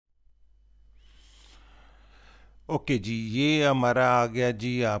Okay जी, ये हमारा आ गया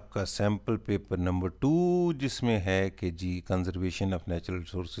जी आपका सैम्पल पेपर नंबर 2, जिसमें है कि जी कंजर्वेशन ऑफ नेचुरल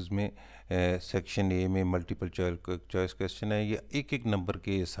रिसोर्सेज में सेक्शन ए में मल्टीपल चॉइस क्वेश्चन है। ये एक एक नंबर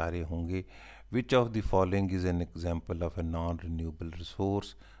के ये सारे होंगे। Which of the following is an example of a non renewable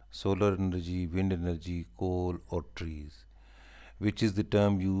resource? Solar energy, wind energy, कोल और trees. Which is the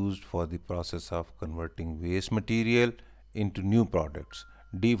term used for the process of converting waste material into new products?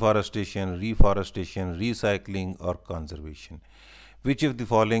 Deforestation, reforestation, recycling, or conservation? Which of the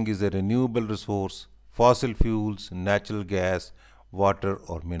following is a renewable resource? Fossil fuels, natural gas, water,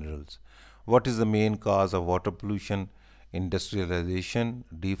 or minerals? What is the main cause of water pollution? Industrialization,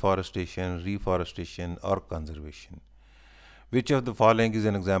 deforestation, reforestation, or conservation? Which of the following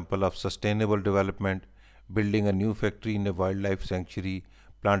is an example of sustainable development? Building a new factory in a wildlife sanctuary,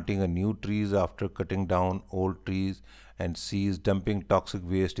 planting a new trees after cutting down old trees, and C is dumping toxic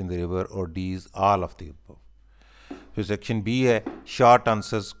waste in the river, or D is all of the above. फिर section B है short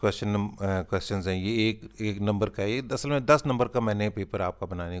answers questions हैं। ये एक एक number का है, असल में 10 नंबर का मैंने पेपर आपका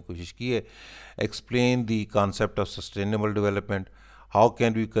बनाने की कोशिश की है। Explain the concept of sustainable development, how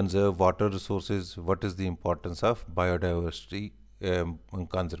can we conserve water resources, what is the importance of biodiversity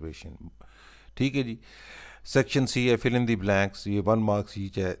conservation. ठीक है जी। सेक्शन सी है फिल इन द ब्लैंक्स, ये 1 मार्क्स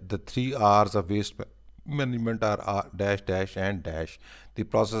ईच है। The 3 R's of waste management are dash dash and dash. The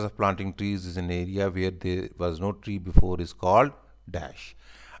process of planting trees is an area where there was no tree before is called dash.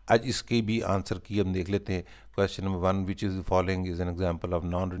 आज इसके भी answer की हम देख लेते हैं। Question number 1, which is the following is an example of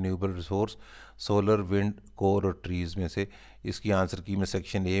non renewable resource? Solar, wind, कोल और trees में से इसकी आंसर की में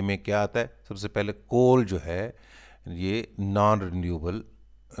सेक्शन ए में क्या आता है? सबसे पहले कोल जो है ये नॉन रिन्यूएबल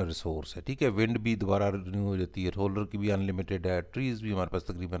रिसोर्स है। ठीक है, विंड भी दोबारा रिन्यू हो जाती है, सोलर की भी अनलिमिटेड है, ट्रीज भी हमारे पास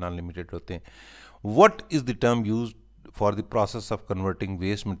तकरीबन अनलिमिटेड होते हैं। What is the term use for the process of converting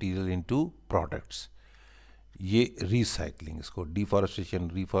waste material into products? ये रिसाइकलिंग, इसको डिफॉरेस्टेशन,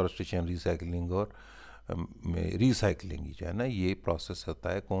 रिफॉरेस्टेशन, रिसाइकलिंग और रिसाइकलिंग जो है ना, ये प्रोसेस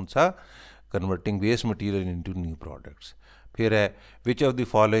होता है कौन सा? Converting waste material into new products. फिर है which of the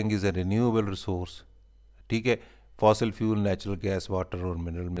following is a renewable resource? ठीक है, fossil fuel, natural gas, water और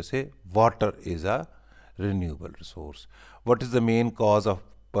मिनरल में से water is a renewable resource. What is the main cause of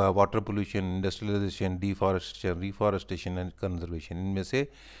water pollution? Industrialisation, deforestation, reforestation and conservation. इनमें से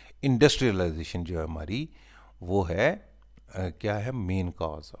industrialisation जो है हमारी वो है क्या है? Main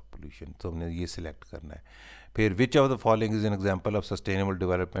cause of pollution. तो हमने ये सिलेक्ट करना है। फिर which of the following is an example of sustainable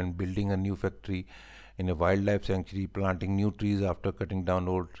development? Building a new factory in a wildlife sanctuary, planting new trees after cutting down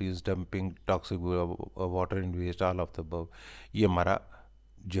old trees, dumping toxic water and waste, all of the above। ये हमारा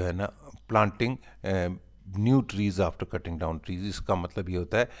जो है ना planting new trees after cutting down trees, इसका मतलब ये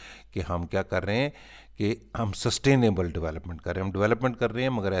होता है कि हम क्या कर रहे हैं कि हम सस्टेनेबल डेवलपमेंट कर रहे हैं। हम डेवलपमेंट कर रहे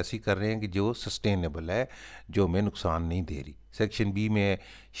हैं मगर ऐसी कर रहे हैं कि जो सस्टेनेबल है, जो हमें नुकसान नहीं दे रही। सेक्शन बी में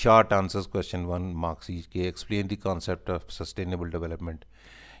short answers question 1 marks each के। Explain the concept of sustainable development.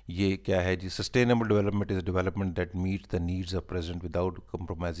 ये क्या है जी? Sustainable development is development that meet the needs of present without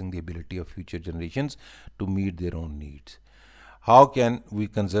compromising the ability of future generations to meet their own needs. How can we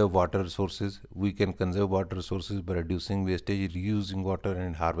conserve water resources? We can conserve water resources by reducing wastage, reusing water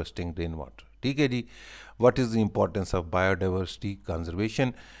and harvesting rainwater. ठीक है जी। What is the importance of biodiversity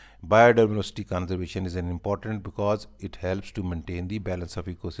conservation? Biodiversity conservation is an important because it helps to maintain the balance of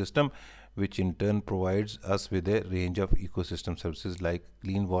ecosystem, which in turn provides us with a range of ecosystem services like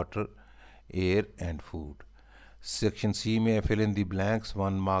clean water, air and food. Section C में fill in the blanks,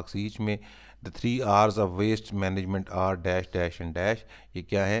 1 marks each में the 3 R's of waste management are dash dash and dash। ये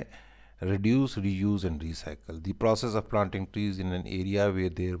क्या है? Reduce, reuse and recycle. The process of planting trees in an area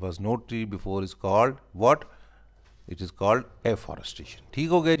where there was no tree before is called what? It is called afforestation। ठीक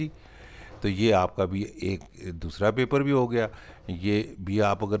हो गया जी। तो ये आपका भी एक दूसरा पेपर भी हो गया। ये भी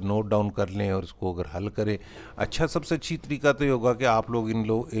आप अगर नोट डाउन कर लें और इसको अगर हल करें, अच्छा सबसे अच्छी तरीका तो ये होगा कि आप लोग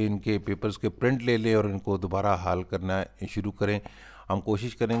इनके पेपर्स के प्रिंट ले लें और इनको दोबारा हल करना शुरू करें। हम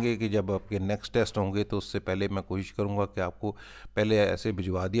कोशिश करेंगे कि जब आपके नेक्स्ट टेस्ट होंगे तो उससे पहले मैं कोशिश करूँगा कि आपको पहले ऐसे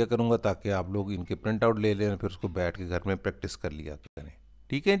भिजवा दिया करूँगा ताकि आप लोग इनके प्रिंट आउट ले लें, फिर उसको बैठ के घर में प्रैक्टिस कर लिया करें।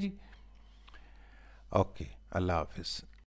 ठीक है जी, ओके, अल्लाह हाफिज़।